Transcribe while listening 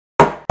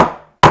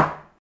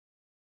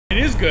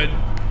is good.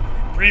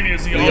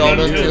 Previously on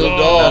Until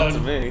Dawn. Not to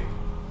me.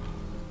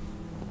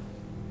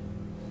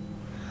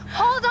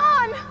 Hold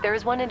on! There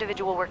is one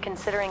individual we're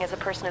considering as a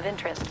person of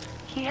interest.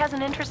 He has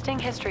an interesting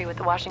history with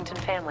the Washington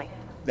family.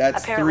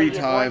 That's Apparently, 3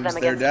 he warned times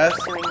them their against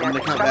death. pursuing I'm their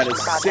gonna count that as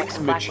construction 6 projects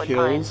in Mitch Blackwood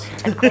Pines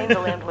kills. and claimed the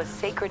land was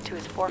sacred to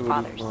his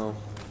forefathers. Well,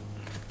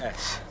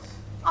 S.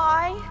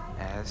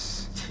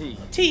 S-T.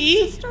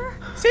 T?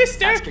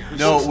 Sister?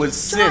 No, it was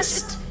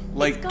cyst.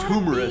 Like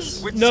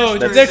tumorous. No,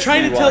 That's they're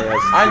trying to tell. CYS.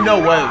 I know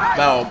what.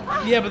 No.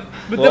 Yeah,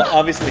 but Well,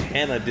 obviously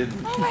Hannah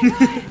didn't.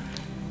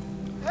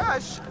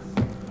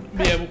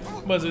 yeah,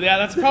 was it? Yeah,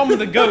 that's the problem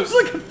with the ghost.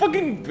 It's like a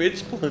fucking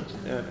bitch punch.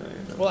 Yeah,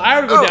 Well, I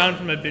would go down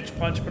from a bitch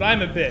punch, but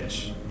I'm a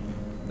bitch.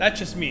 That's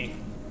just me.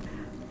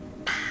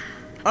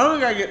 I don't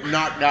think I get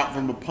knocked out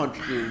from a punch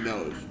to the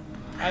nose.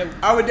 I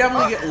I would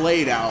definitely get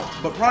laid out,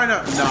 but probably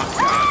not knocked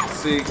out.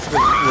 See, 'cause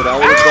what I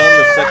would have done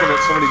the second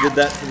that somebody did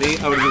that to me,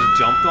 I would have just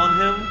jumped on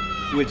him,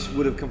 which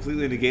would have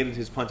completely negated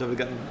his punch. I would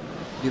have gotten,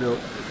 you know,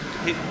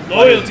 hit by his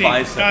Loyalty,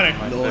 bicep Connor. in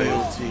my face.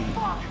 Loyalty.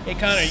 Hey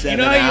Connor, you 7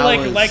 know how you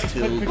hours like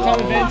till quick dawn.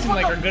 time events and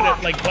like are good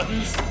at like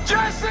buttons?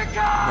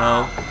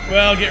 No.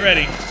 Well, get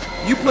ready.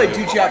 You played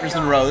 2 chapters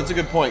in a row. That's a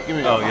good point. Give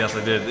me Oh, that. yes, I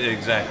did.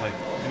 Exactly.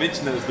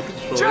 Mitch knows the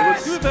controller.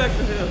 Let's give it back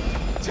to him.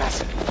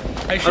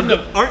 I shouldn't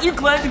have. Aren't you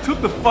glad you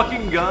took the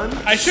fucking gun?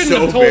 I shouldn't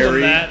So have told him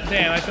very- that.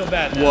 Damn, I feel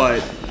bad now.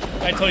 What?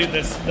 I told you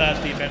this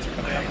that the events were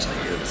coming up. Actually,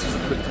 I knew this was a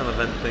quick time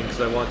event thing because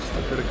I watched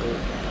the critical.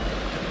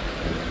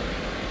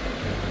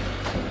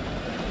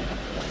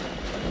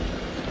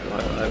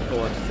 I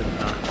watched it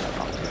not.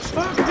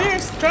 Fuck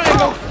this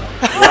triangle.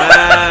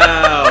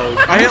 Wow!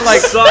 I hit like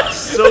sucked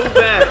so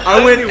bad.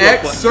 I went knew what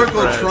X, button to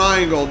circle, press.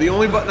 triangle. The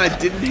only button I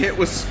didn't hit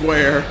was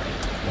square.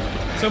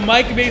 So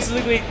Mike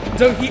basically,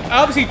 so he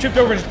obviously tripped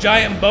over his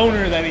giant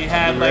boner that he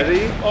had like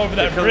Ready? over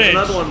that Here comes bridge.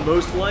 another one,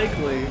 most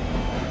likely.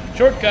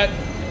 Shortcut.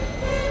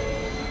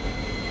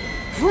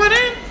 What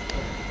in?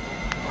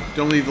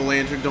 Don't leave the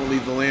lantern. Don't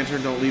leave the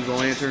lantern. Don't leave the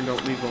lantern.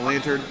 Don't leave the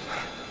lantern.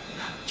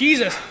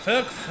 Jesus,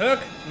 fuck,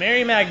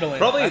 Mary Magdalene.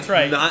 Probably That's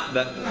right. not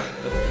that.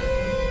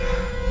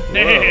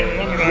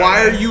 Damn.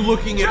 Why are you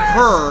looking at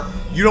her?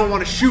 You don't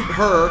want to shoot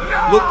her.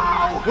 Look.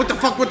 What the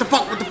fuck? What the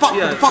fuck? What the fuck?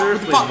 Yeah, what the fuck?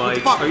 seriously, what the fuck? Mike. What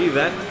the fuck? Are you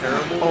that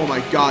terrible? Oh my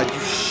god, you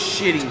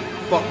shitting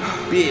fuck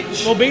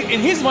bitch. Well, in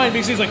his mind,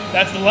 basically, he's like,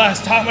 that's the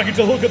last time I get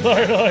to look at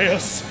the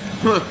IS.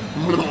 Elma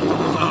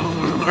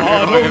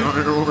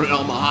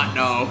hot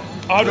dog.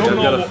 I don't I've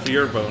got a know.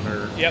 fear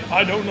boner. Yep,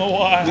 I don't know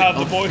why I have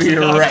the voice of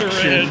fear Dr.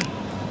 erection. Red.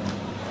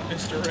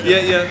 Mr. Red.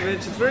 Yeah, Mitch.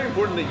 It's very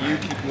important that you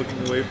keep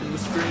looking away from the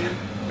screen.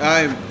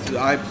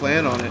 I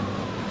plan on it.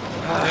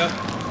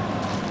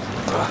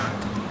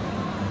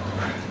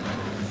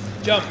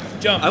 Yep.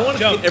 Jump. I want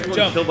to jump, see everyone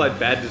jump. killed by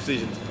bad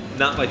decisions,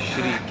 not by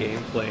shitty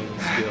game playing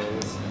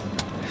skills.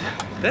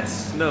 That's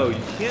snow. You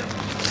can't.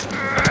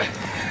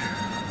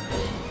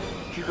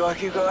 Keep going,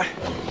 keep going.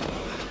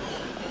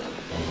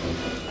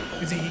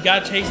 You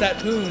gotta chase that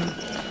poon.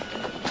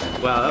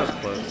 Wow, that was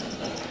close.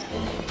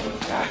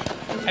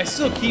 I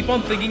still keep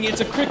on thinking it's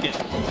a cricket.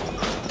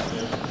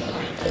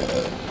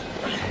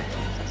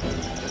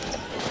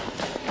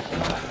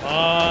 Come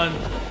on.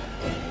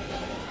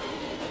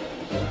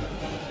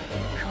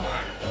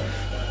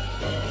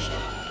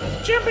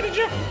 Jumping,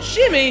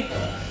 shimmy.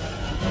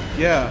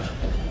 Yeah.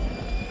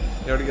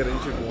 You already got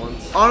injured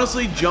once.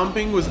 Honestly,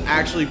 jumping was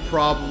actually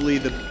probably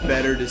the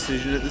better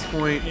decision at this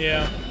point.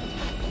 Yeah.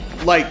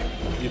 Like,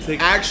 You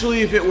take.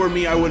 actually, if it were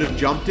me, I would have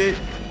jumped it.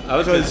 I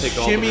was gonna Because take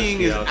all the shimmying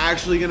risky is out.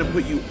 actually going to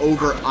put you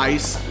over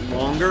ice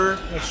longer.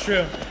 That's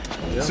true.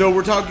 Yeah. So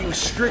we're talking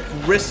strict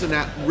risk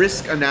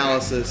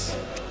analysis.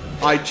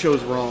 I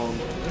chose wrong.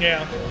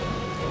 Yeah.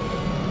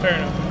 Fair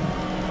enough.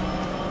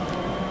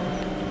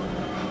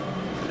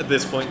 At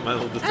this point, might as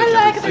well just I take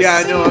like everything.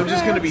 Yeah, no, I'm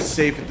just going to be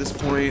safe at this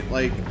point.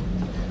 Like,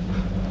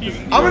 You-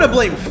 I'm going to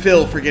blame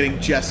Phil for getting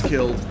Jess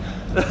killed.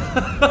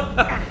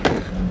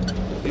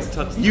 He's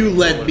touched. You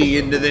led me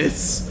into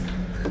this.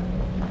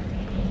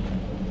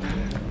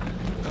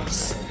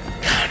 What's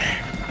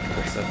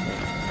that for?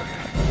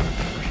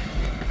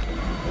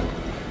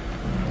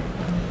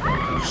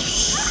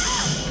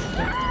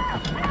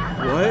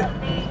 What?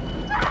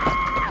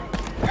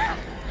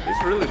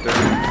 He's really dirty.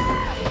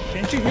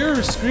 Can't you hear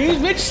her screams?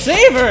 Mitch,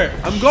 save her!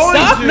 I'm going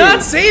Stop to.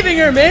 not saving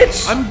her,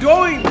 Mitch! I'm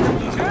going.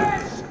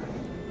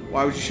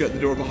 Why would you shut the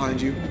door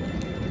behind you?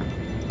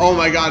 Oh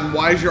my god, and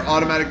why is your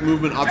automatic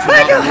movement option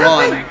not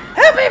run?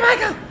 Help me,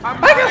 Michael!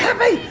 Michael, help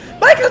me!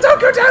 Michael, don't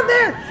go down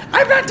there!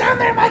 I'm not down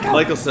there, Michael!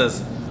 Michael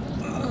says,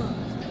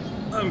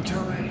 "I'm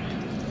coming."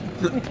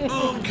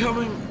 Oh, I'm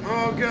coming.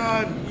 Oh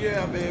god,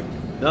 yeah, babe.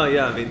 No,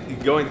 yeah, I mean,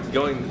 going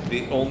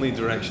the only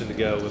direction to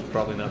go was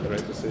probably not the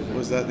right decision.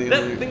 Was that the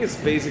That only? thing is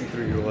phasing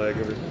through your leg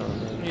every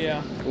time.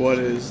 Yeah. What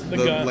is the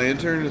gun.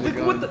 lantern or the Like,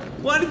 gun? what the?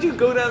 Why did you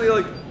go down there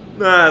like,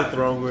 nah, that's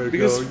the wrong way to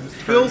Because go? You just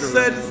Phil turned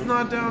said around. it's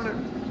not down there.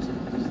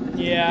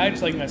 Yeah, I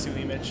just like messing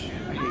with you, Mitch.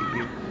 I hate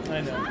you.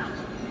 I know.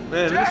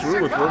 Man, in this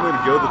room with one way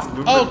to go that's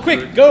movement. Oh,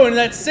 quick, go into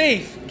that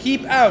safe.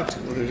 Keep out.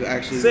 Well, there's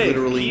actually Safe,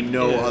 literally keep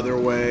no in. other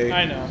way.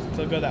 I know,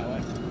 so go that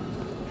way.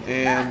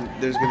 And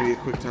there's gonna be a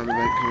quick time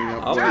event coming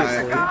up where I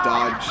have to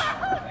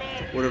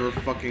dodge whatever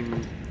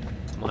fucking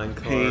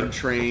pain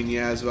train.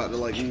 Yeah, is about to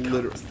like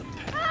literally.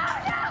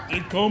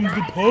 Here comes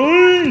the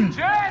pain.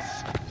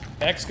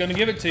 X gonna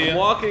give it to you.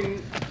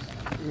 Walking.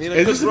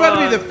 Is this about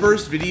to be the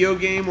first video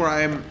game where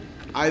I am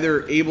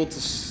either able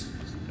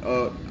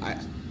to?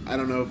 I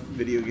don't know if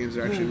video games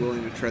are actually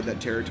willing to tread that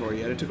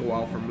territory yet. It took a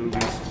while for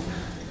movies.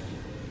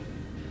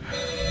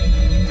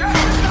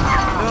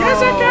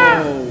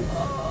 Jessica!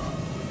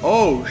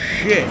 Oh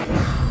shit!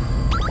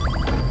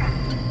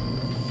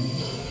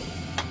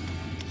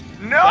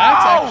 No!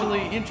 That's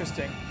actually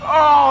interesting.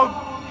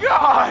 Oh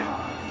God!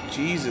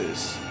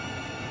 Jesus.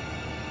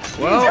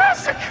 Well,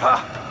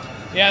 Jessica!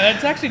 Yeah,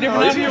 that's actually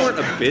different. If you weren't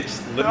a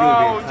bitch, literally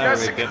the entire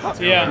way getting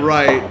to Yeah. her.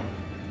 right.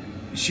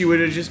 She would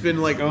have just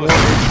been like, more, no,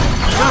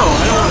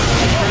 I don't want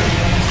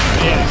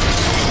to. Yeah.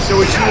 So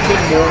would she have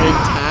been more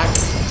intact?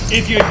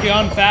 If you had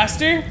gone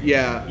faster,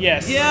 Yeah.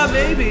 yes. Yeah,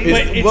 maybe.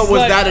 But it's What was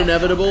like- that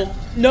inevitable?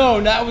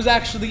 No, that was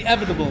actually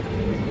inevitable.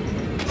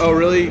 Oh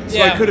really? So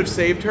I Yeah. could have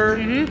saved her?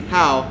 Mm-hmm.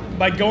 How?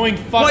 By going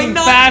Why fucking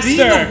not faster.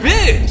 being a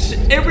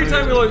bitch? Every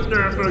time you're like,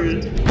 nah, fuck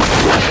it.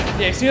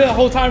 Yeah, see the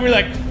whole time you're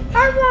like,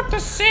 I want the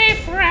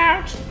safe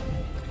route.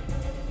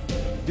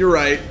 You're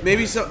right.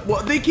 Maybe so.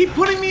 Well, they keep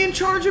putting me in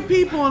charge of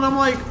people, and I'm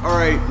like, all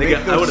right, make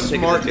I the would have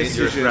taken the smart dangerous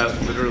decision.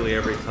 route literally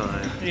every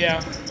time.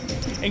 Yeah.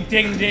 And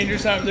taking the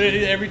dangerous out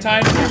literally every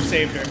time you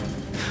saved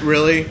her.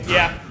 Really?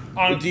 Yeah.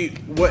 Do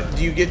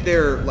you get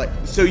there like?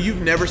 So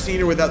you've never seen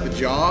her without the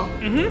jaw?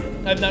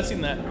 Mm-hmm. I've not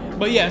seen that.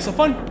 But yeah, so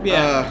fun.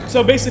 Yeah.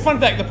 So basically, fun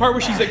fact: the part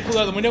where she's like pulled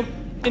out the window,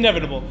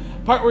 inevitable.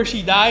 Part where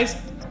she dies,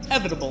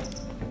 evitable.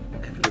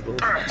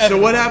 So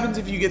what happens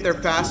if you get there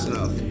fast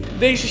enough?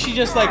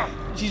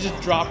 She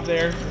just dropped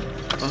there.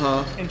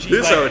 And she's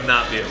This like, I would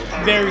not be able to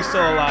do. very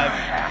still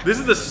alive. This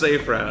is the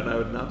safe route. I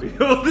would not be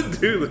able to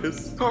do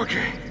this.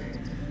 Okay.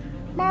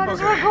 Might as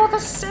well go the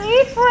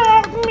safe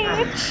route,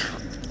 Mitch.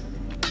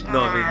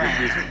 No, I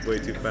mean, these are way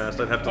too fast.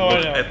 I'd have to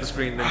look at the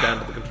screen and then down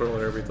to the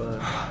controller every time.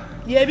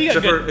 Yeah, you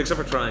got good. Except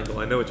for triangle.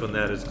 I know which one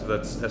that is because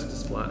that's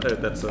Estes flat.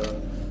 That's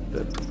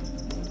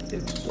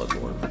it's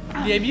Bloodborne.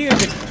 Yeah, if you got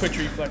good twitch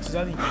reflexes,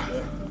 I think you can do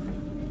it.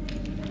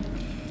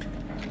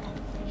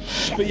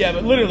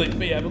 But literally,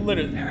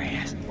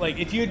 like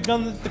if you had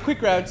done the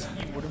quick routes,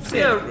 you would have saved.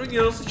 Yeah,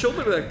 you know, it's the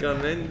shoulder of that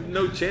gun, man.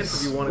 No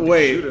chance if you wanted to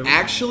Wait, shoot him.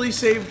 actually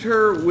saved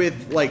her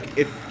with like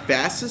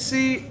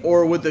efficacy,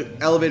 or would the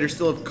elevator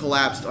still have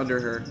collapsed under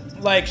her?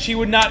 Like she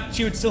would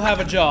still have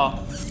a jaw.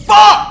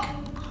 Fuck!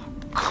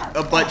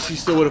 But she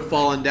still would have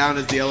fallen down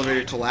as the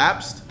elevator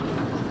collapsed?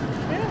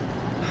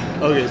 Yeah.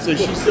 Okay, so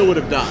she still would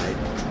have died.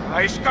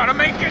 I just gotta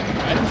make it.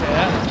 I didn't say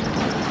that.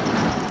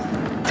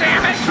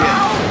 Damn it!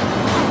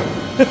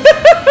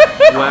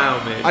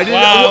 Wow, man. I didn't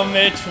Wow,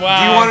 Mitch, wow.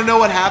 Do you want to know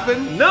what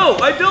happened? No,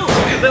 I don't.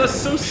 That was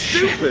so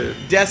stupid.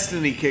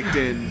 Destiny kicked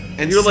in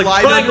and You're like,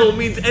 slide triangle under,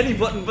 means any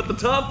button but the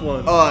top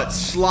one.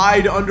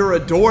 slide under a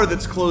door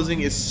that's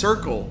closing is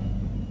circle.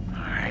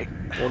 Alright.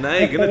 Well, now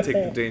you're gonna take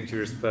the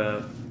dangerous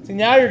path. See,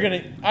 now you're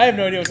gonna. I have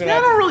no idea what's gonna Yeah,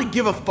 I happen. don't really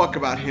give a fuck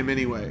about him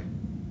anyway.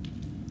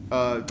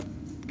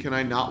 Can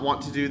I not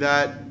want to do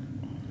that?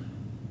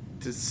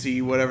 To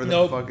see whatever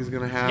the fuck is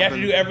gonna happen? You have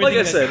to do everything.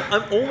 Like I said,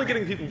 I'm only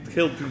getting people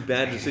killed through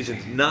bad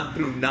decisions, not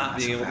through not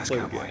being able to play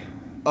the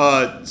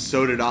game.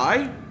 So did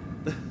I?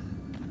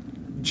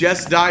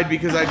 Jess died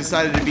because I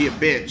decided to be a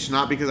bitch,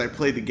 not because I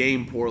played the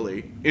game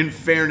poorly. In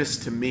fairness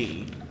to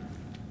me.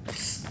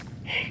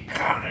 Hey,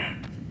 Connor.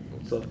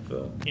 What's up,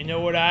 Phil? You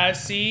know what I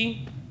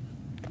see?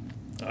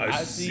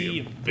 I see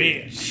a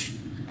bitch.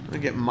 I'm gonna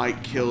get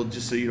Mike killed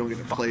just so you don't get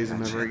to play as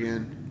him ever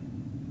again.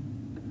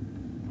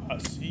 I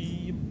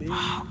see a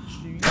bitch.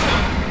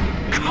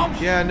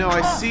 Yeah, no,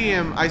 I see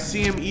him. I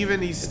see him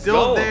even. He's still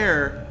Gollum.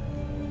 there.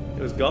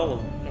 It was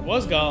Gollum. It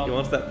was Gollum. He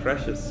wants that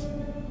precious,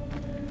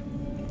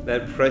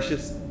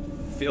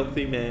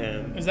 filthy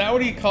man. Is that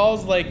what he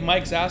calls like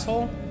Mike's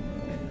asshole?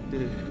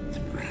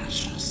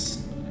 Precious.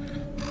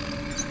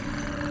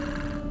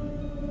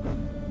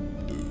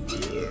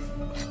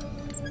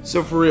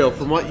 So for real,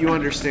 from what you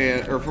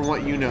understand, or from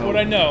what you know, What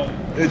I know.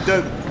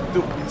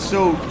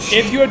 so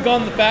If you had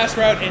gone the fast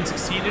route and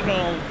succeeded on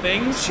all the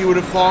things, she would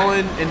have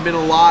fallen and been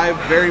alive,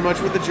 very much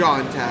with the jaw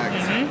intact,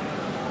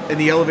 and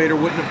the elevator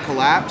wouldn't have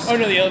collapsed. oh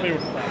no, the elevator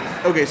would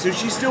collapse. Okay, so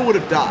she still would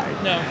have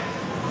died. No.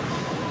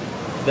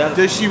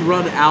 Does she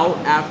run out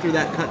after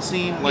that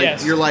cutscene? Like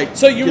Yes. you're like.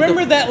 So you get the-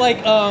 remember that like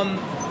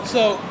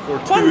so fun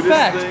Fortuitous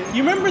fact. thing?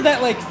 You remember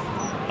that like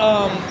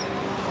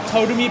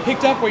totem you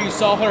picked up where you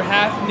saw her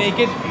half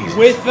naked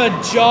with a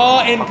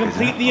jaw and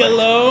completely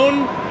alone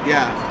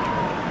Yeah.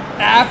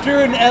 after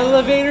an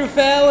elevator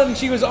fell and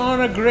she was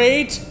on a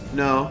grate?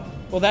 No.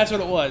 Well, that's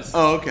what it was.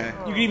 Oh, okay.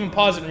 You can even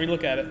pause it and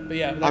relook at it. But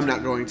yeah, that's I'm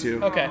not going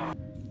to. Okay.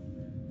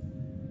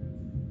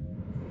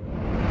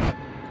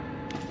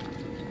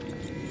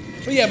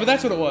 But yeah, but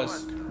that's what it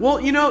was.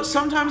 Well, you know,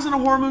 sometimes in a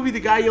horror movie, the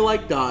guy you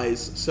like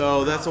dies,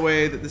 so that's the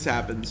way that this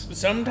happens.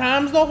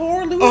 Sometimes the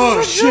whore loses Oh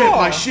her shit! jaw.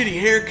 My shitty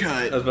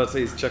haircut. I was about to say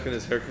he's chucking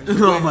his haircut.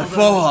 Oh, my faux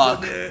hawk.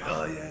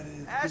 Oh yeah, it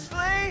is.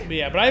 Ashley! But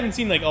yeah, but I haven't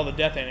seen like all the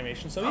death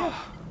animations, so yeah.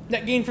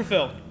 Net gain for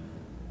Phil.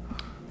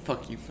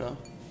 Fuck you, Phil.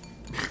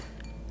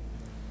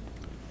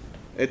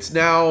 It's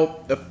now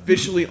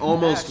officially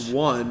almost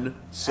 1,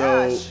 so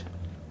Ash.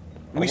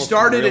 we Almost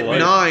started real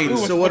at life. 9.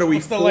 So what are we?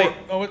 what's the 4? light?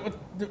 Oh,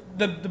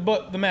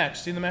 the match.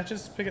 See the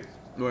matches? Pick it.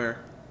 Where?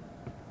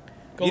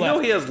 Go You left.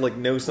 know he has like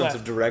no sense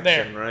of Left.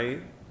 direction, There. right?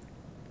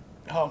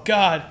 Oh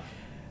God,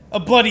 a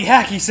bloody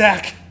hacky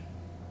sack.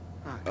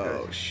 Not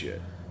good. Oh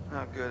shit!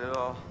 Not good at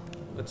all.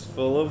 It's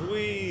full of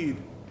weed.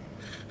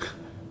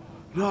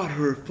 Not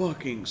her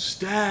fucking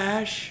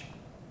stash.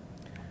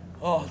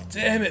 Oh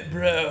damn it,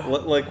 bro.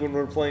 Like when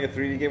we're playing a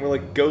 3D game, we're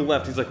like, go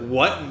left. He's like,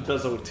 what? And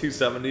does a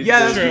 270. Yeah,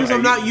 that's True. because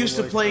I'm not Right. used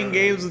to Like, playing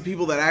games with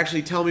people that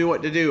actually tell me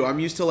what to do. I'm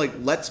used to like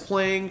let's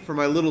playing for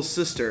my little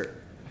sister,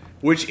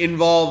 which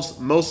involves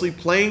mostly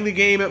playing the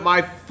game at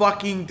my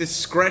fucking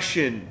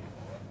discretion.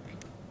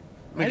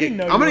 I didn't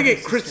know I'm you gonna were get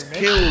his Chris sister,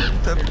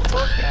 man. killed. The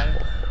fuck?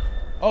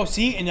 Oh,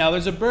 see, and now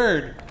there's a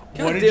bird.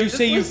 God What did damn, you this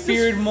say you place is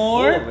feared full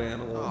more? of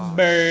animals.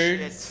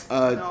 Birds.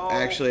 No.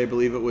 Actually, I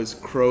believe it was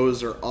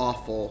crows are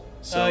awful.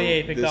 So Oh yeah,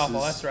 you picked this awful.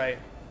 is- That's right.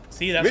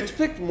 See, that's Mitch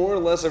picked more or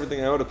less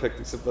everything I would have picked,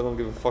 except I don't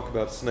give a fuck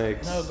about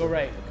snakes. no. Go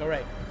right. Go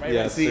right. Right.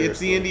 Yeah. right. See, it's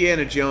the Seriously.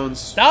 Indiana Jones.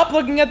 Stop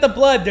looking at the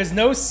blood. There's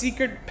no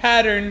secret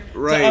pattern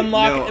Right, to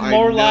unlock no, I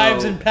more know.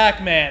 lives in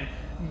Pac-Man.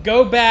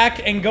 Go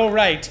back and go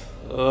right.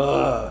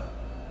 Ugh.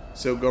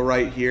 So go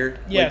right here.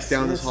 Yes. Like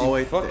down this Seriously,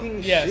 hallway.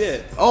 Fucking Yes.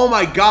 shit. Oh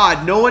my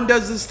God! No one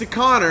does this to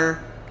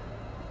Connor.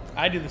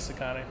 I do this to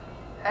Connor.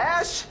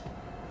 Ash?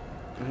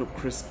 I hope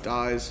Chris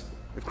dies.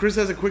 If Chris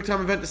has a quick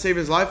time event to save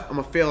his life, I'm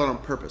gonna fail it on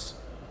purpose.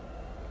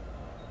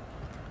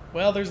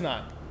 Well, there's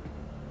not.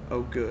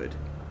 Oh, good.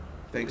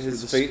 Thanks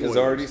His for the fate is spoilers.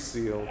 already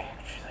sealed.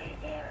 Actually,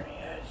 there he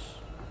is.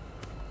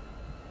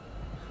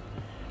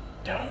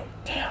 Don't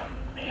tell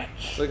Mitch.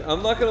 It's like,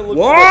 I'm not gonna look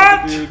What?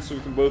 for that dude so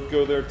we can both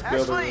go there together.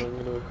 Ashley!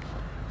 I'm gonna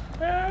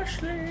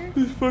Ashley.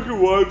 just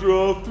fucking wander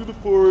off through the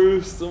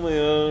forest on my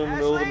own in the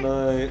middle of the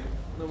Ashley? night.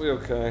 It'll be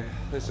okay.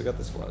 At least I got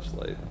this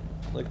flashlight.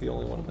 Like the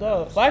only one in the No,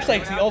 the house.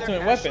 flashlight's the Anyone out there,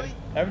 ultimate weapon. Ashley?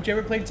 Haven't you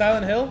ever played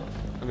Silent Hill?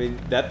 I mean,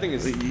 that thing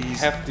is Please.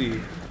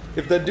 hefty.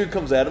 If that dude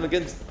comes at him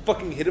again,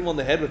 fucking hit him on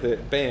the head with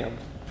it. Bam.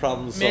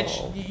 Problem Mitch,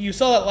 solved. you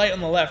saw that light on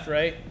the left,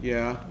 right?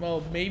 Yeah.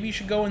 Well, maybe you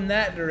should go in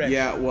that direction.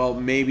 Yeah, well,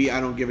 maybe I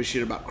don't give a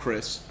shit about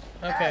Chris.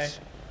 Okay. Ash.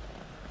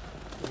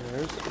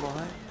 Where's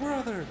my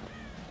brother?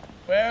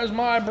 Where's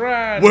my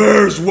bride?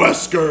 Where's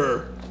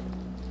Wesker?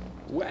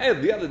 Where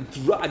the other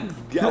drugs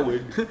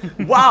going?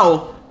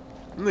 Wow!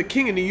 I'm the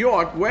king of New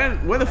York. Where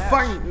the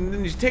fuck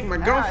did you take my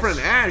girlfriend,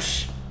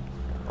 Ash?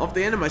 Off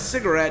the end of my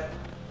cigarette.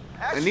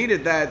 I Ash.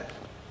 needed that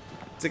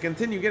to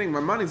continue getting my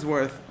money's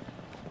worth.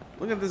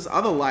 Look at this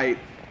other light,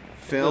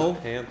 Phil.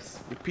 Those pants.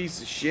 You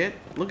piece of shit.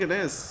 Look at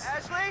this.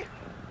 Ashley?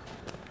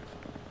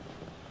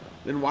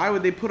 Then why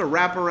would they put a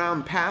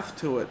wraparound path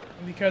to it?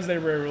 Because they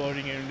were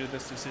loading you into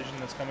this decision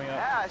that's coming up.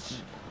 Ash.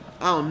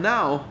 Oh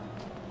no.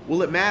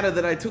 Will it matter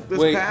that I took this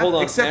Wait, path? hold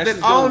on. Except Ash that,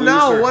 is gonna oh lose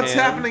no, her what's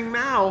hand. happening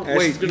now? Ash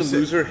Wait, is gonna you said-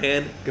 lose her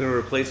hand, gonna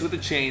replace it with a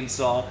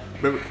chainsaw.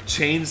 Remember,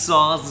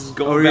 chainsaws this is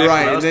going Oh, back you're to what right.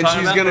 I And was then talking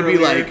she's about gonna be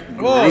earlier. like,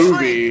 Whoa.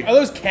 groovy. Are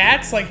those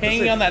cats like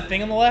hanging like- on that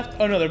thing on the left?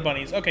 Oh no, they're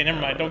bunnies. Okay,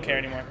 never mind. Don't care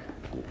anymore.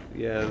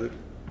 Yeah.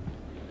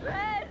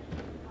 Red,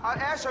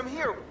 Ash, I'm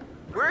here.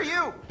 Where are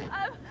you?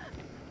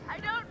 I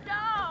don't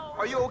know.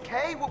 Are you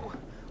okay?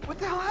 What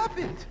the hell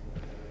happened?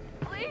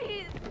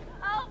 Please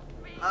help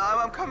me.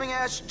 I'm coming,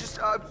 Ash. Just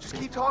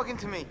keep talking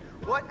to me.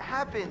 What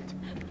happened?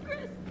 Chris,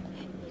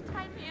 he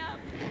tied me up.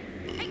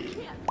 I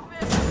can't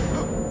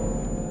move.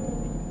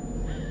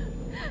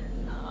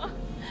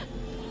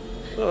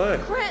 Oh,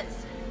 hey.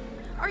 Chris,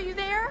 are you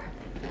there?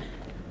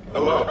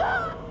 Hello,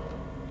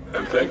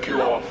 and thank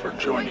you all for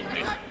joining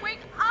me. Wake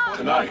up.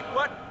 Tonight,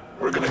 What?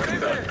 we're going to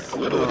conduct a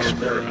little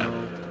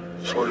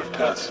experiment, sort of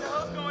test.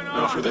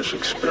 Now, for this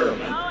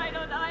experiment, I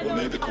don't know. we'll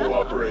need the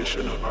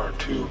cooperation of our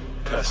two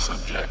test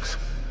subjects,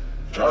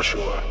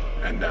 Joshua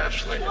and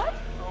Ashley. What?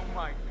 Oh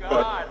my But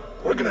God.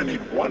 we're going to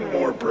need one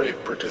more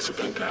brave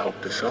participant to help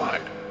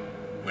decide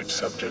which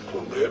subject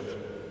will live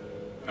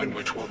and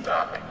which will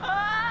die.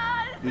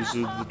 These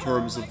are the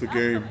terms of the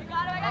game.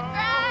 God, I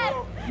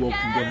got Chris.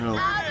 Welcome to hell.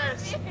 Out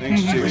of me.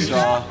 Thanks,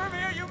 Jigsaw. From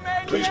here, you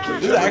made Please, it.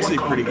 please, This is actually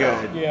everyone pretty calm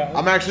down. good. Yeah.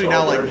 I'm actually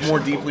now like It's all more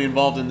very deeply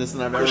involved in this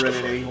than I've ever been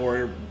in any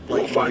horror.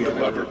 We'll Like, find a movie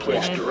I've lever ever-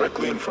 placed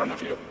directly in front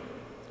of you.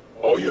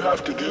 All you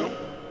have to do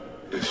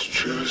is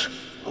choose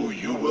who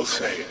you will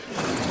save.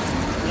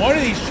 One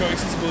of these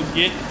choices will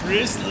get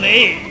Chris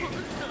laid.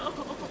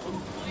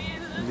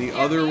 The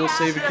other will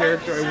save a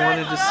character I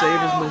wanted to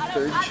save as my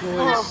third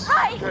choice.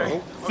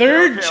 Right.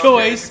 Third okay,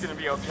 choice. it's gonna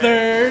be okay.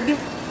 Third.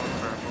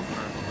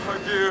 Oh,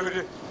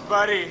 dude,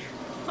 buddy.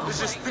 Let's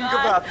just think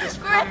about this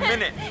for a Chris,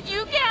 minute.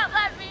 you can't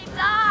let me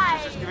die.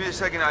 Just give me a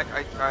second. I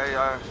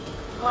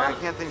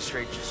can't think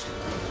straight. Just.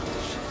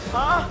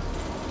 Huh?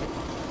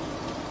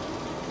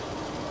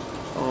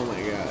 Oh my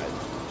god.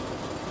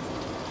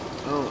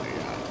 Oh my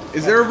god.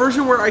 Is there a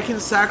version where I can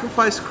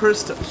sacrifice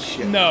Chris to...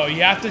 Shit. No,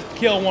 you have to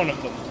kill one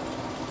of them.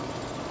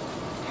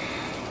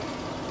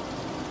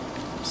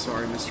 I'm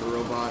sorry, Mr.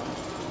 Robot.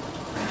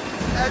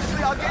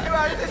 Ashley, I'll get you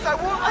out of this. I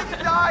won't let you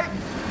die.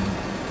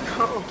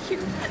 No.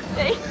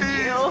 Thank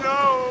Please, you.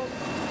 no.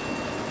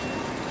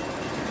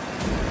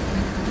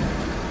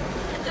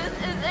 This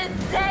is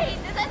insane.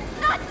 This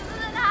is nuts. This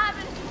isn't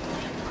happening.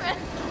 Chris,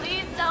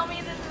 please tell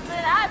me this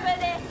isn't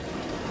happening.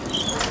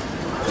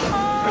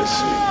 I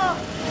see.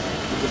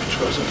 You've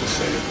chosen to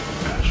save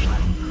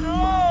Ashley.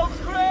 No,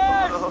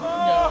 Chris. No.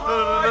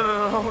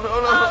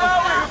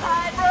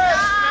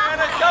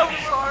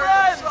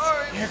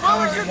 Here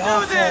comes the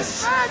awful.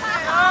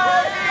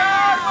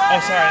 Oh,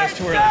 sorry, that's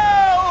too early.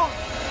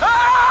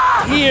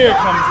 Here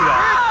comes the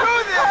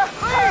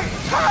awful.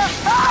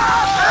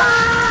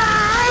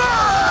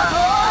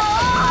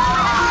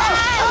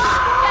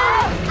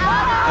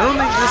 I don't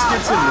think this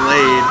gets him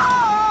laid.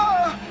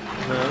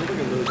 No, I don't think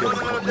it really gets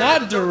him.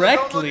 Not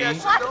directly,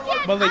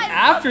 but like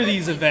after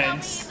these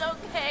events.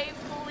 Okay,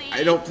 please.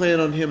 I don't plan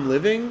on him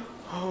living.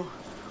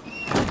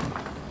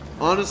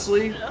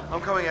 Honestly, I'm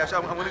coming, Ash.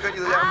 I'm gonna get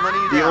you. I'm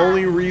letting you the down.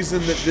 only reason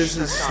that this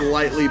is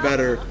slightly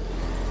better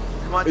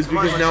Come on, is come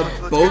on, because now let's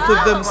both of them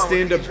Come on,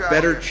 stand a we'll get you out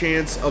better here.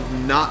 chance of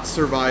not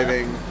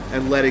surviving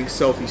and letting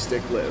Selfie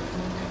Stick live.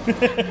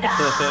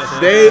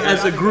 They,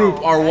 as a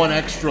group, are one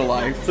extra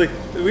life. It's like,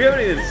 we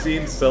haven't even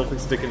seen Selfie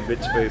Stick and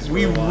Bitch Face for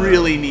We a while.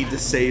 really need to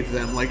save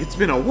them. Like, it's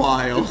been a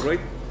while. Right?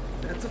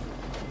 That's a...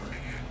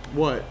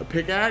 What? A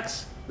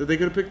pickaxe that they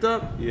could have picked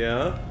up?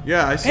 Yeah?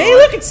 Yeah, I saw Hey, it.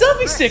 look, it's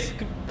Selfie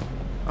Stick.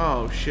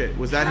 Oh shit!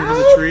 Was that him in How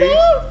the tree?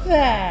 about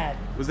that?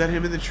 Was that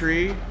him in the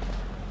tree?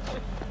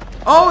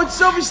 Oh, it's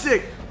Selfie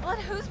Stick. What?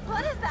 Whose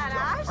blood is that,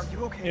 Ash? Are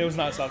you okay? It was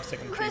not Selfie Stick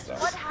in the trees, Chris,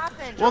 though. what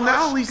happened? Well,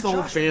 now at least the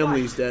whole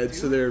family's dead,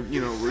 so they're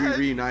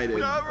reunited.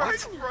 Not right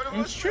in front of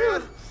It's us, true.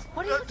 man.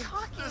 What are you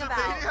talking There's a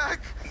about? maniac.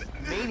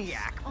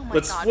 Maniac. Oh my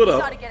Let's God, split we up.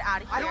 gotta get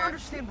out of here. I don't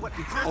understand what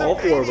happened. All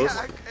four of us.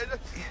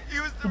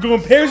 We're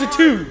going pairs of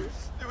two.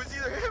 It was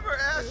either him or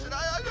Ash, and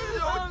I don't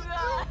know. Oh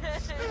God.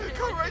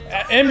 Come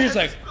right Andrew's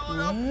like,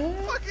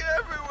 fucking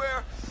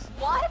everywhere.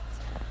 What?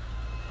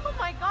 Oh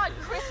my God,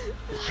 Chris.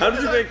 How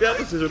did you make that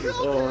decision?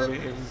 Oh, I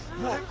mean...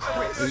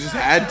 They just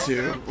had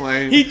to.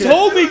 Like, he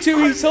told me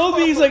to. He told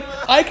me, he's like,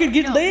 I could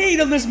get laid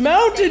on this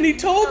mountain. He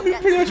told me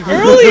pretty much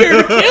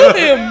earlier to kill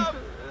him.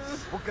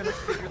 We're gonna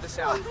figure this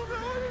out.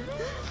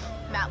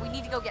 Matt, we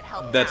need to go get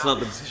help. That's now. not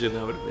the decision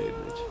I would have made,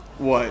 Mitch.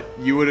 what?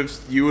 You would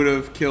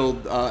have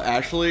killed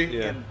Ashley?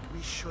 Yeah.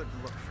 We should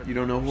look for You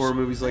don't know horror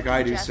movies like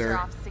I do, Jess are sir.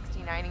 off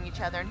 69ing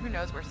each other, and who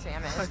knows where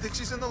Sam is. I think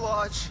she's in the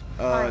lodge.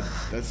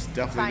 That's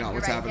definitely Fine, not you're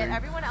what's right. happening. Get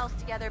everyone else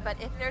together, but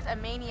if there's a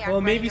maniac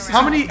Well, maybe running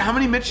some- around, How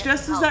many Mitch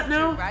deaths is that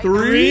now? right?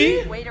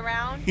 3? Wait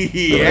around. Do I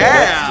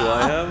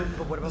Yeah.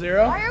 have?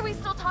 0. Why are we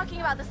still talking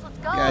about this? Let's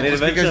go. Yeah, And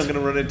just eventually because- I'm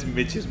going to run into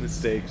Mitch's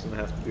mistakes and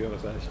have to deal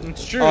with Ashley.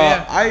 It's true,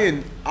 yeah.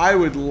 I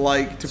would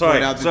like to Sorry,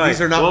 point out that sorry.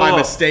 these are not Whoa, my whoa.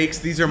 mistakes.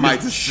 These are my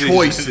decisions.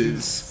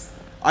 choices.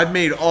 I've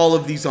made all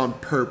of these on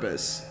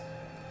purpose.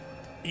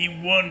 He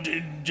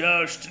wanted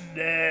Josh to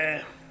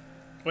die.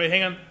 Wait,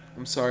 hang on.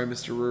 I'm sorry,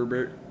 Mr.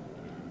 Rupert.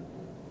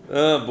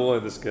 Oh boy,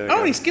 this guy.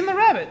 Oh, he skinned the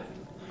rabbit.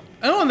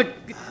 Oh, and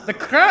the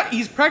crowd.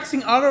 He's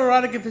practicing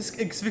autoerotic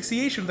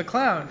asphyxiation with the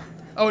clown.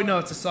 Oh wait, no,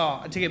 it's a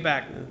saw. I take it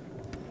back.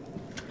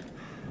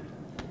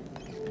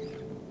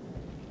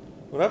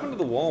 What happened to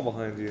the wall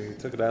behind you? You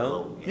took it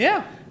out?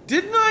 Yeah.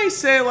 Didn't I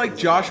say I like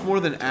Josh more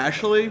than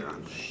Ashley?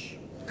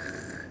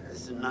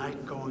 Is the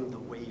night going the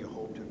way you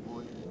hoped it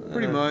would?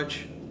 Pretty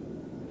much.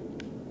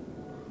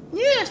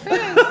 Yes, fine.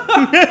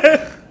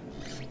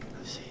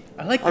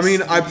 I like. I This.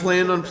 mean, I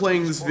plan on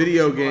playing this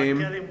video game.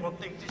 Getting what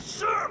they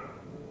deserve.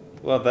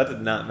 Well, that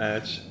did not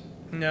match.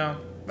 No,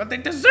 but they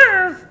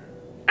deserve.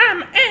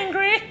 I'm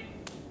angry.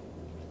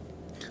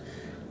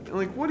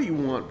 Like, what do you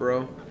want,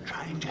 bro? I'm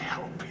trying to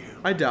help you.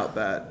 I doubt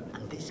that.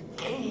 And this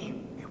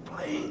game you're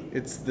playing.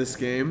 It's this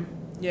game.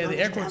 Yeah, the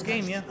air quotes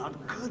game. Yeah. It's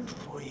not good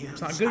for you.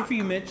 It's not good for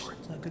you, Mitch.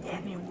 It's not good for you.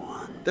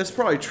 Anyone. That's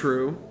probably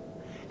true.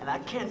 And I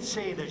can't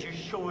say that you're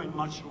showing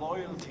much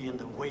loyalty in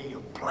the way you're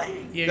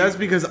playing. Yeah. That's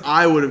because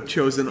I would have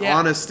chosen Yeah.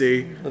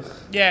 honesty.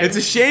 yeah. It's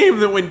a shame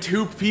that when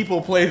 2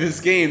 people play this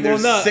game, Well,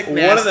 there's no. sick, One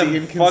of nasty,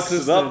 them fucks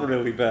it up inconsistent.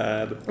 really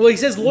bad. Well, he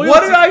says loyalty.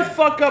 What did I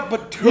fuck up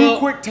but 2 Well-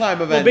 quick time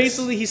events? Well,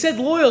 basically, he said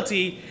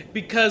loyalty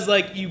because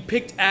like you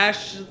picked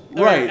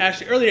Right.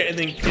 Ashley earlier and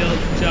then killed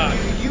Josh.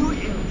 Do you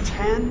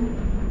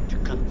intend to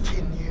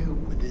continue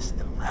with this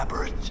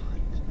elaborate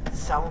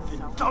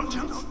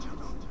self-indulgence?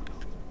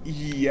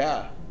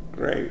 Yeah.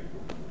 Great.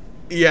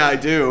 Yeah, I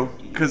do.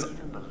 Because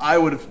I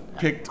would have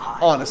picked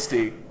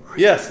honesty.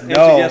 Yes, answer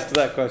No. yes to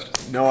that question.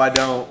 No, I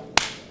don't.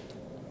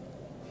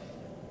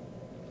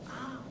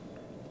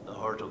 The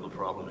heart of the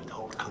problem, it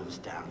all comes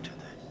down to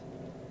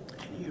this.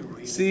 Can you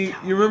really See,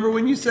 tell you remember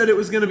when you said it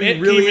was going to be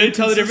Can really you really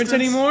tell the difference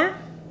inconsistent?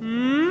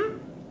 anymore?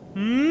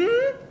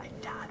 I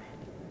doubt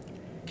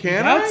it.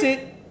 Can That's I?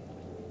 it.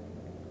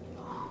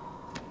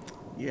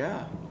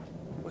 Yeah.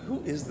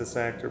 Who is this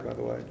actor, by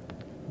the way?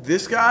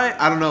 This guy,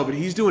 I don't know, but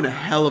he's doing a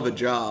hell of a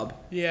job.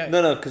 Yeah.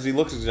 No, because he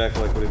looks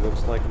exactly like what he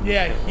looks like.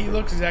 Yeah, he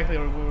looks exactly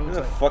what it He's looks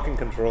a like. fucking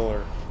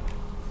controller.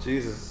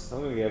 Jesus,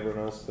 I'm gonna get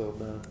everyone else killed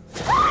now.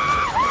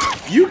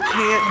 You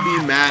can't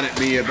be mad at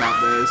me about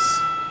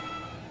this.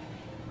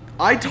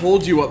 I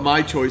told you what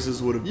my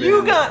choices would have been.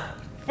 You got.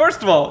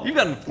 First of all, you've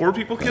gotten 4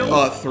 people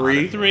killed.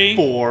 3. 3.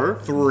 4.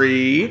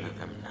 3.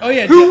 Oh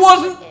yeah. Who Jess.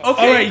 wasn't? Okay.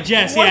 Oh right,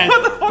 Jess. What Yeah.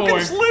 about the fucking 4.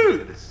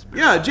 salute?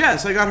 Yeah,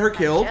 Jess. I got her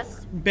killed.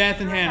 Beth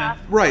and Hannah.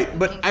 Right,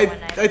 but I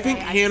think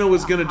Hannah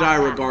was gonna die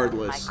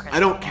regardless. I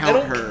don't I count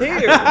don't her.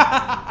 care.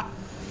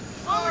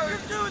 Why would you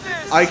do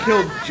this? I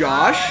killed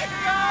Josh.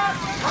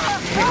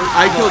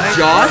 I killed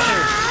Josh,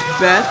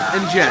 Beth,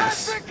 and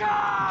Jess.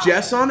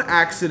 Jess on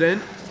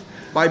accident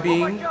by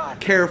being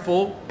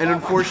careful and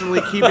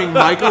unfortunately keeping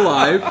Mike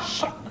alive.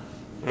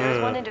 There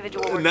is one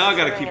individual we're Now I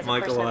gotta considering keep as a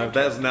Mike person of alive. That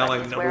is interest, now but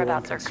like his number 1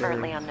 whereabouts are concern.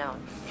 currently unknown.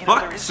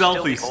 Fuck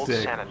selfie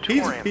stick.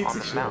 He's a piece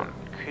of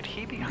shit. Could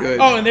he be Good.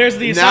 Oh, and there's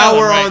the Now asylum,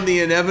 we're right? on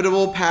the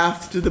inevitable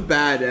path to the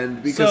bad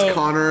end because So-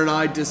 Connor and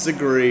I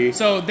disagree.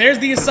 So there's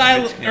the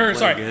asylum, Mitch can't or play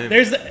sorry, games.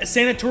 there's the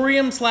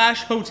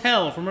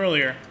sanatorium/hotel from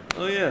earlier.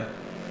 Oh yeah.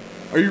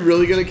 Are you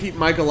really gonna keep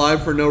Mike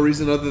alive for no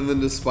reason other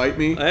than to spite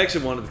me? I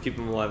actually wanted to keep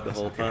him alive the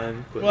whole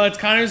time. But Well, it's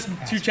Connor's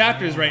 2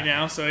 chapters right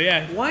now, so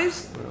yeah. why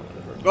is? Well,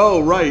 whatever.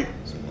 Oh, right.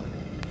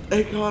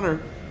 Hey, Connor.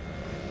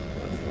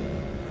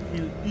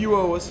 You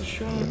owe us a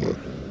shot.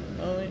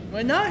 Oh,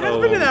 wait, no, it hasn't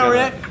Oh, been an we hour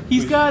gotta- yet.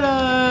 He's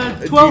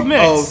got 12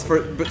 minutes.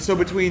 But so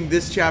between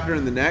this chapter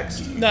and the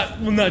next? No,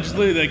 just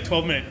literally like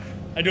 12 minutes.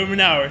 I do them in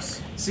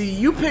hours. See,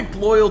 you picked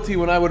loyalty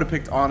when I would have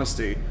picked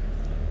honesty.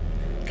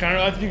 Connor,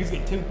 all I have to do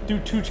is do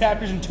 2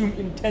 chapters in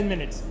 10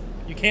 minutes.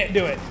 You can't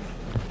do it.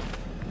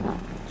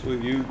 So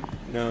you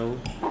know.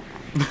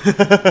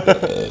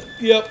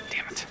 Yep.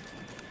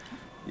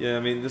 Yeah, I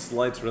mean this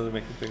light's really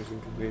making things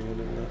inconvenient,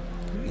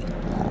 isn't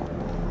it?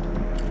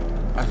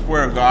 I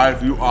swear to God,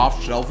 if you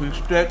off selfie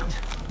stick,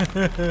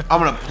 I'm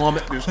gonna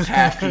plummet this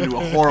task into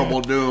a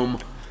horrible doom.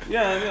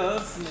 Yeah,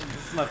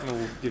 that's not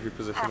gonna give your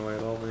position away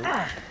at all,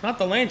 man. Not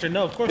the lantern,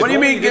 no, of course What do you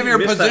not. mean, give your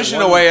Missed that position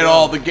one away at kill.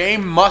 all? The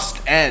game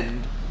must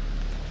end.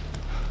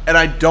 And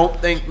I don't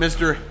think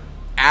Mr.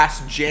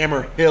 Ass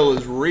Jammer Hill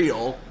is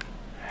real.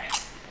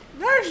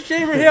 Ash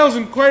Jammer Hill's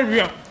incredibly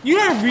real. You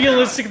know how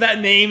realistic that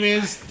name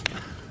is?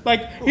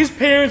 Like, his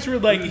parents were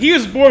like, he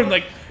was born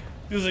like,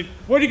 he was like,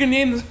 what are you gonna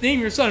name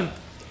your son?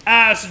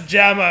 Ash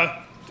Jammer.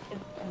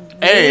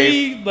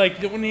 Hey. Really? Like,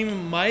 don't we name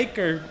him Mike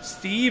or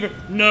Steve?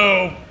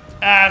 No,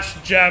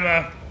 Ash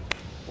Jammer.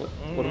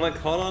 What am I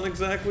caught on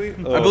exactly? I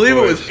Oh, believe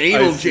it was gosh,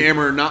 Anal I see.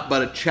 Jammer not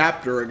but a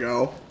chapter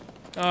ago.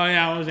 Oh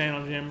yeah, it was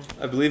Anal Jammer.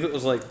 I believe it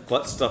was like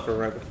butt stuffer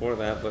right before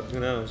that, but who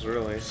knows,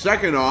 really?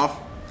 Second off,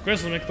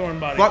 Grizzly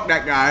McThornbody. fuck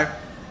that guy.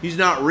 He's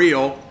not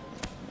real.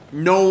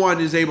 No one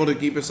is able to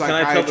keep a Can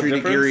I tell the psychiatry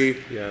degree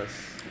difference? Yes.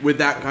 with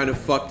that kind of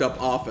fucked up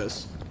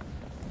office.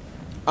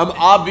 I'm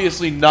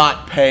obviously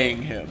not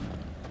paying him.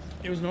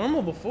 It was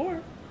normal before.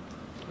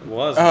 It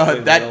was.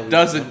 That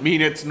doesn't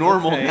mean it's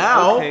normal Okay,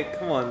 now. Okay,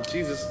 come on,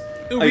 Jesus.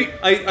 We-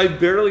 I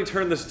barely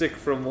turned the stick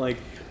from like.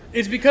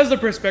 It's because the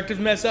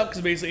perspective's messed up.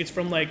 Because basically, it's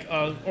from like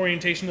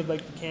orientation of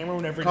like the camera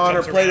whenever. it Connor,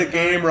 jumps play the around.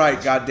 game right,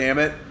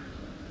 goddammit.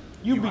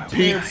 You be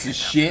Piece of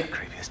shit.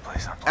 Previous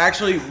place on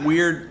Actually,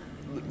 weird.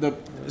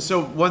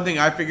 So one thing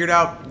I figured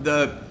out,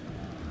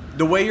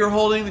 the way you're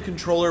holding the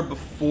controller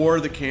before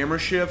the camera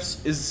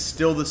shifts is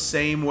still the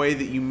same way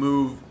that you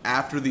move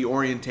after the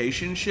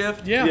orientation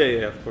shift. Yeah.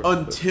 Yeah, of course.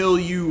 Until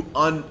you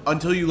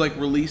like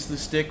release the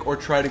stick or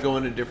try to go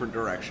in a different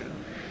direction.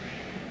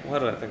 Why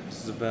do I think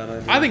this is a bad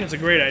idea? I think it's a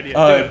great idea.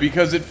 Do it.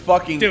 Because it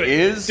fucking Do it.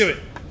 is. Do it.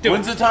 Do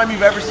When's it. the time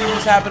you've ever seen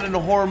this happen in a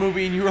horror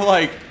movie and you were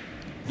like,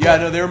 yeah,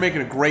 no, they were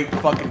making a great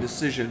fucking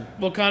decision.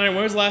 Well, Connor,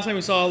 when was the last time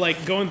we saw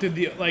like going through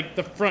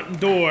the front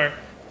door?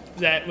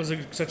 That was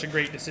such a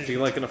great Is decision. he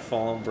like gonna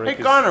fall and break Hey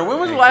his Connor, when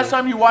was the ankle? last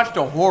time you watched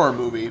a horror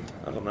movie?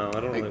 I don't know. I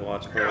don't really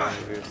watch horror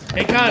movies.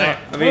 Hey, Connor.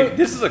 I mean,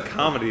 this is a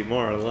comedy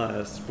more or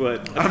less,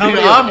 but a I mean, comedy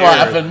of I'm error-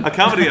 laughing. A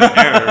comedy of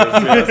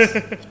errors.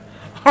 Yes.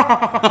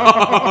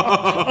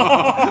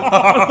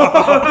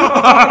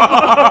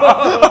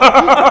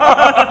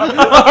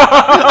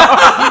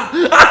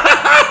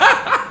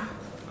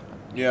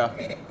 Yeah,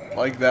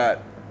 like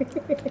that.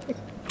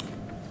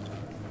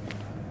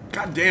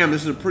 God damn,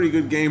 this is a pretty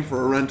good game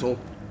for a rental.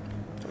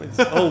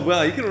 Oh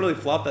wow, you can really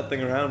flop that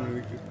thing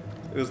around.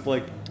 It was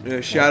like, Yeah,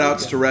 shout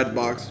outs to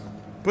Redbox.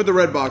 Put the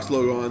Redbox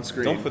logo on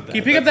screen. don't put that. Can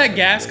you pick up that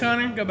gas, That's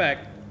Connor? Go back.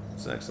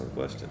 an excellent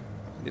question.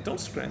 Yeah, don't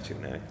scratch your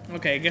neck.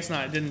 Okay, I guess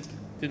not. It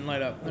didn't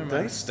light up. Never Did I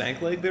mind.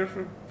 stank leg there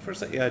for a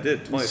second? Yeah, I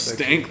did twice.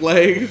 actually. Stank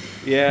leg.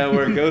 Yeah,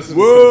 where it goes in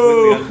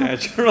Whoa. completely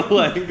unnatural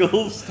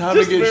angles. Time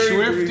Just to get very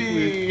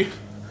swifty. briefly.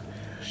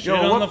 Shit Yo,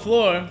 on what- the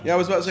floor. Yeah, I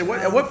was about to say,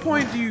 at what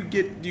point do you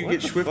get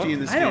What the swifty fuck? in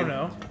this I game? don't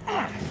know.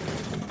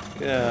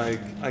 Yeah,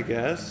 I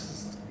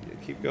guess.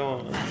 Keep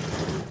going.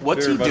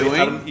 What's he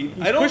Everybody,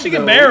 doing? I don't Pushing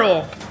know. a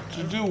barrel.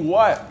 To do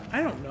what?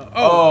 I don't know.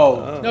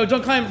 Oh. No,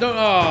 don't climb. Don't. Oh.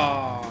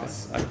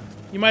 I,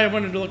 You might have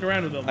wanted to look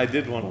around with them. I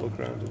did want to look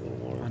around a little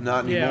more.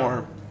 Not Yeah.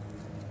 anymore.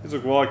 He's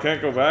like, well, I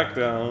can't go back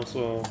down,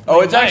 so.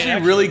 Oh, it's might,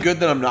 actually really good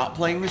that I'm not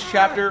playing this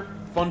chapter.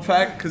 Fun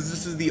fact, because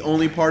this is the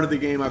only part of the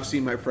game I've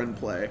seen my friend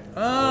play.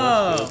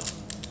 Oh.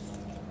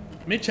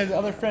 Mitch has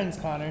other friends,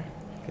 Connor.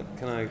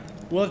 Can I?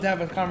 We'll have to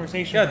have a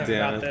conversation God with him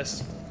damn about it.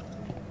 this.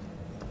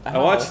 I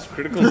watched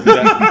Critical do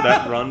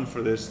that run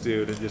for this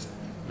dude and just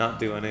not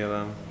do any of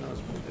them.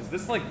 Is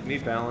this like me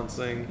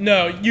balancing?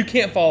 No, you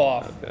can't fall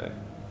off. Okay.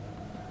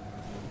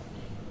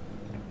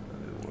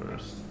 That'd be the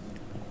worst.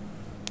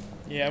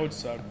 Yeah, it would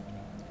suck.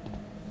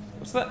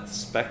 What's that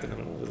speck in the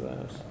middle of his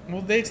ass?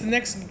 Well, it's the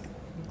next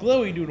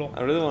glowy doodle.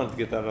 I really wanted to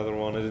get that other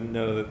one. I didn't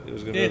know that it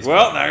was going to It's be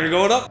well, now you're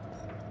going up.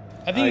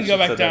 I think you go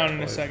back down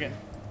in a second.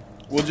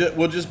 We'll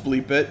just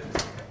bleep it.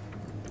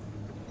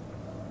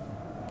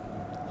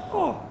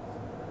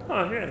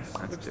 Oh, yes.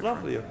 It's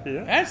lovely up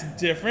here. That's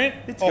different.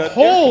 It's A got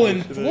hole air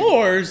in conditioning.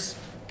 floors.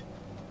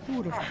 Who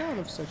would have thought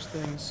of such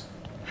things?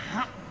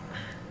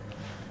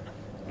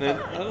 Man,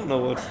 I don't know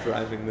what's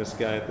driving this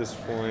guy at this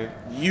point.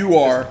 You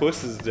are.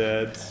 Puss is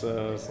dead,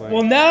 so it's like...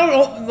 Well,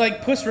 now,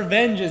 like, Puss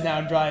Revenge is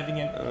now driving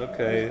him.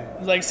 Okay.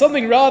 Like,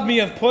 something robbed me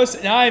of Puss,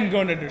 and I'm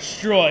going to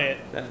destroy it.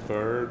 That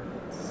bird.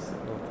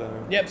 Not there.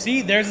 Yep,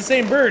 see, there's the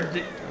same bird.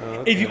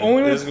 Okay. If you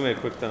only This was... is going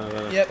to be a quick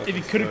time. Yep, if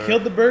you could have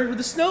killed the bird with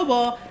a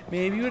snowball,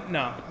 maybe you would...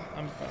 No,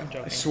 I'm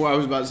joking. I swear I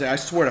was about to say. I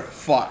swear to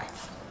fuck.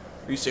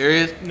 Are you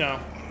serious? No.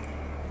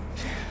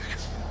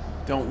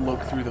 Don't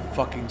look through the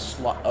fucking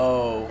slot.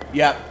 Oh,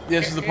 yeah.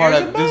 This is the part.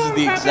 This is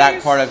the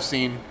exact part I've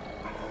seen.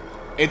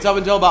 It's up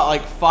until about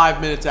like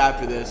 5 minutes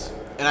after this,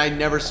 and I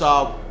never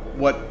saw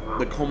what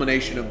the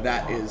culmination of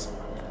that is.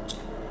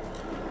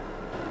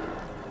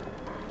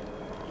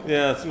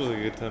 Yeah, it seems like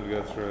a good time to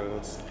go through.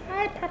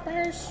 Hi,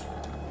 Peppers.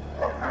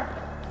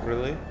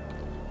 Really?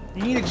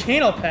 You need a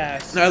channel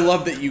pass. And I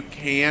love that you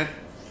can't.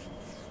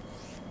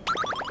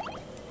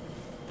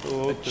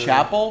 Okay.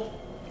 Chapel?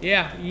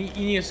 Yeah, you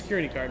need a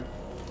security card.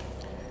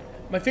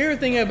 My favorite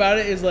thing about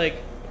it is, like,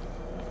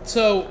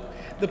 so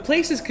the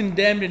place is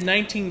condemned in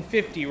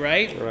 1950,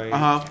 right? Right.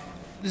 Uh-huh.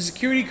 The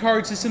security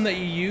card system that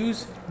you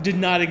use did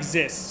not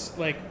exist,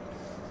 like,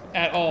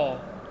 at all.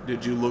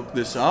 Did you look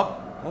this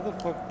up? How the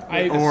fuck?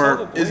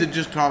 Or is it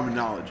just common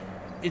knowledge?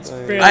 It's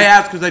fairly... I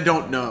asked because I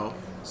don't know.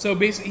 So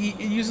basically,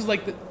 he uses,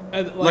 like, the...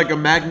 Like a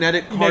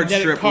magnetic card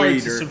strip reader.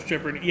 System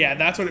strip reader. Yeah,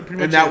 that's what it pretty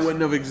much And that is.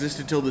 wouldn't have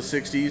existed till the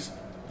 60s?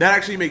 That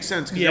actually makes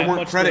sense because Yeah, there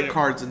weren't much credit later.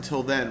 cards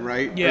until then,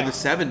 right? Yeah. Or the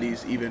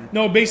 70s even.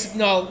 No,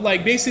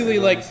 basically,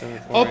 like,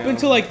 up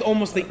until, like,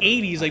 almost the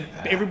 80s, like,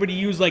 everybody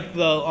used, like,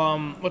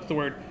 the, what's the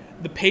word?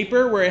 The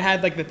paper where it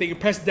had, like, the thing you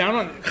pressed down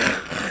on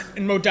it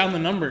and wrote down the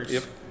numbers.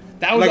 Yep.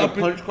 That was Like up a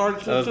punch card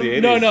system? That was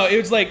the 80s. No, it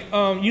was like,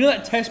 you know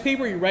that test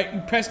paper you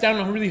press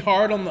down really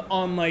hard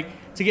on like,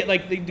 to get,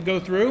 like, to go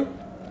through?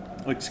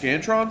 Like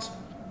Scantrons?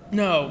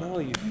 No. No,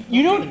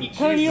 You know what I'm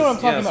talking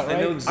about, right?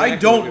 I know exactly I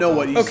don't know you're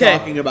what he's Okay.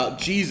 talking about.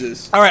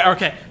 Jesus. All right,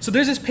 okay. So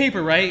there's this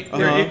paper, right?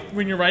 Where Uh-huh.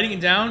 when you're writing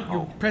it down,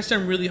 you press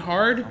down really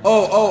hard.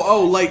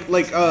 Oh,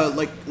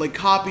 like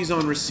copies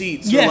on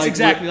receipts. Yes, or like,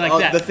 exactly like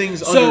that. The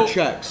things So- under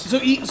checks.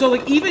 So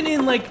like even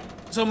in like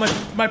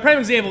my prime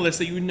example of this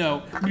that you would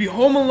know would be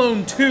Home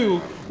Alone 2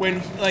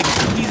 when like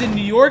he's in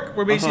New York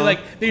where basically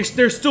like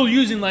they're still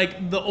using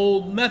like the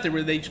old method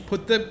where they just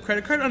put the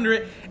credit card under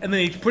it and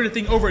then they put a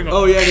thing over it and go,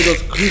 Oh yeah, and it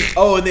goes.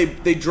 Oh, and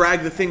they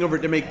drag the thing over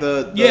to make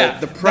the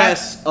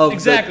press that- of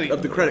exactly.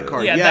 the credit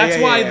card. Yeah, Yeah,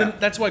 that's why yeah.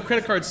 that's why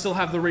credit cards still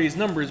have the raised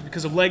numbers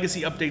because of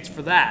legacy updates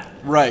for that.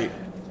 Right.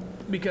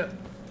 Because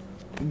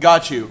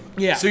Got you.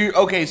 Yeah. So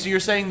you're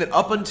saying that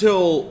up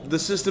until the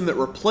system that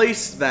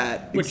replaced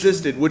that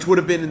existed, which would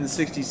have been in the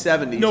 60s,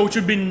 70s. no, which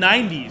would be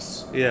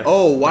 90s. Yes.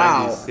 Oh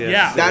wow. 90s,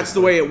 Yeah. That's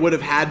the way it would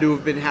have had to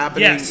have been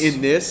happening Yes.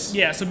 in this.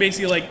 Yeah, so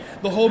basically, like,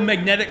 the whole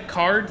magnetic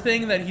card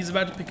thing that he's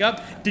about to pick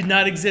up did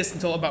not exist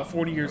until about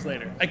 40 years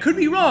later. I could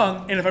be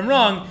wrong, and if I'm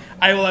wrong,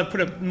 I will have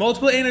put up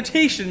multiple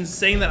annotations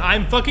saying that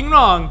I'm fucking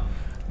wrong,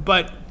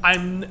 but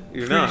I'm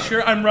You're pretty not.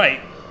 sure I'm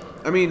right.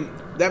 I mean,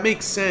 that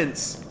makes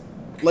sense.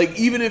 Like,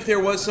 even if there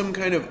was some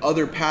kind of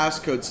other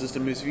passcode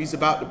system, if he's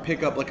about to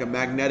pick up, like, a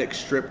magnetic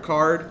strip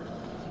card,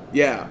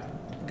 yeah.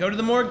 Go to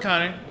the morgue,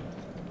 Connor.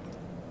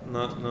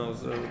 No,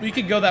 so... You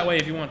could go that way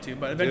if you want to,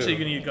 but eventually Yeah.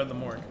 you're going to need to go to the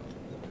morgue.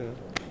 Okay.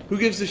 Who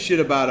gives a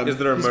shit about him? Is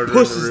there a His murder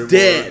puss in the is room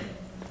dead.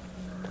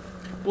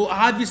 Well,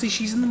 obviously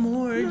she's in the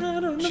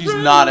morgue. She's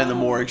not in the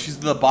morgue. She's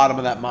at the bottom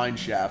of that mine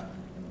shaft.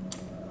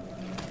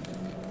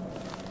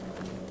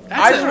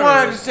 I just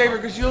wanted to save her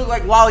because you look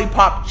like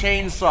Lollipop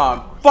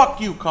Chainsaw.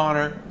 Fuck you,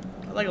 Connor.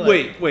 Like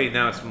Wait,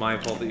 now it's my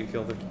fault that you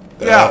killed her.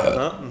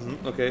 Yeah.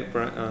 Okay,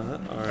 Brian,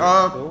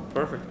 alright, cool,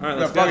 perfect. Alright,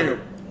 let's fuck go. you.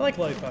 I like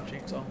Lollipop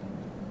Chainsaw.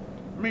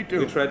 Me We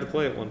too. tried to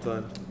play it one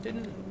time.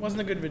 Wasn't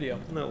a good video.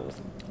 No, it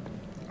wasn't.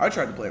 I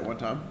tried to play it one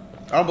time.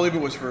 I don't believe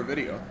it was for a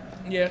video.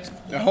 Yeah.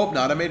 I hope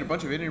not. I made a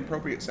bunch of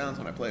inappropriate sounds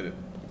when I played it.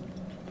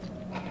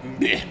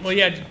 Well,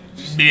 yeah.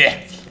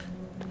 Yeah.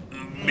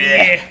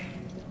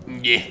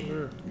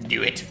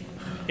 Do it.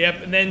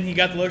 Yep, and then he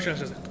got the lotion and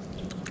says,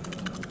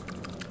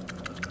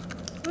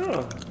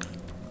 Oh.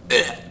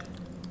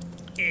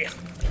 yeah.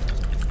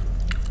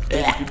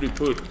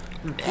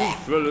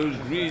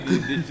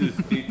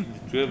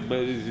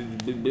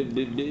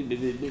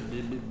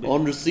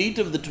 On receipt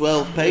of the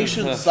 12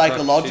 patients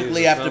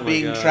psychologically Jesus, after oh my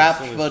being God,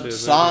 trapped so much for shit,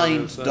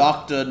 signed, so-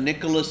 Dr.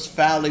 Nicholas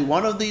Fowley.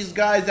 One of these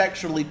guys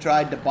actually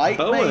tried to bite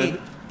me.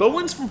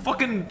 Bowen's from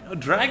fucking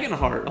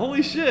Dragonheart.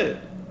 Holy shit.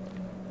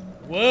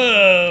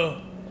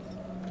 Whoa.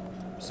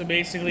 So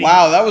basically...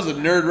 Wow, that was a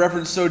nerd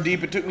reference so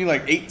deep it took me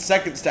like 8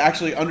 seconds to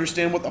actually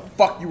understand what the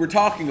fuck you were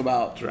talking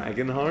about.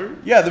 Dragonheart?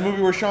 Yeah, the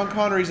movie where Sean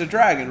Connery's a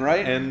dragon,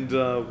 right? And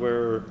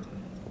where...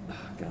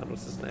 God,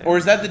 what's his name? Or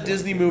is that the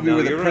Disney movie No,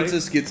 where the you're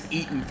princess gets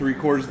eaten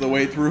 3/4 of the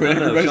way through and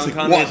No, everybody's Sean like,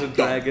 Connery's what a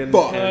dragon, the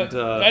fuck? and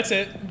that's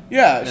it.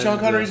 Yeah, Sean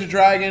and, Connery's a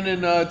dragon,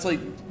 and it's like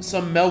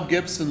some Mel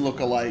Gibson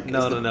look-alike.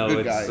 No, as the no,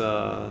 good it's...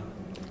 guy.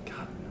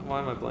 God, why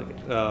am I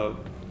blanking?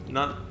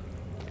 Not...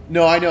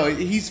 No, I know.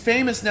 He's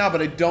famous now,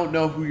 but I don't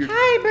know who you're...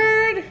 Hi,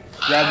 bird!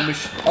 Grab the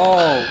machine.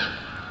 Oh.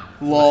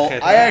 Lol.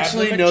 Machete. I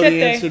actually know the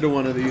Machete. answer to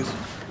one of these.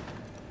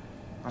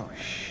 Oh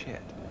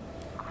shit.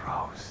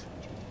 Gross.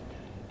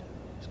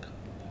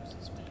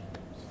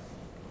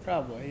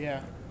 Probably,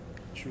 yeah.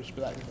 True,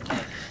 but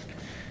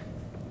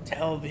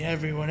tell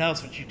everyone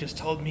else what you just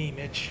told me,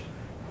 Mitch.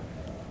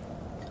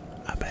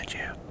 I bet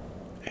you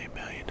 $8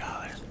 million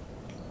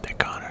that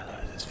Connor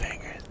loses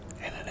fingers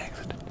in the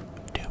next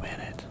 2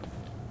 minutes.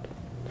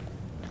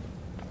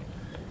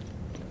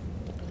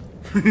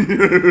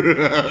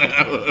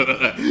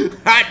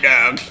 Hot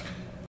dogs.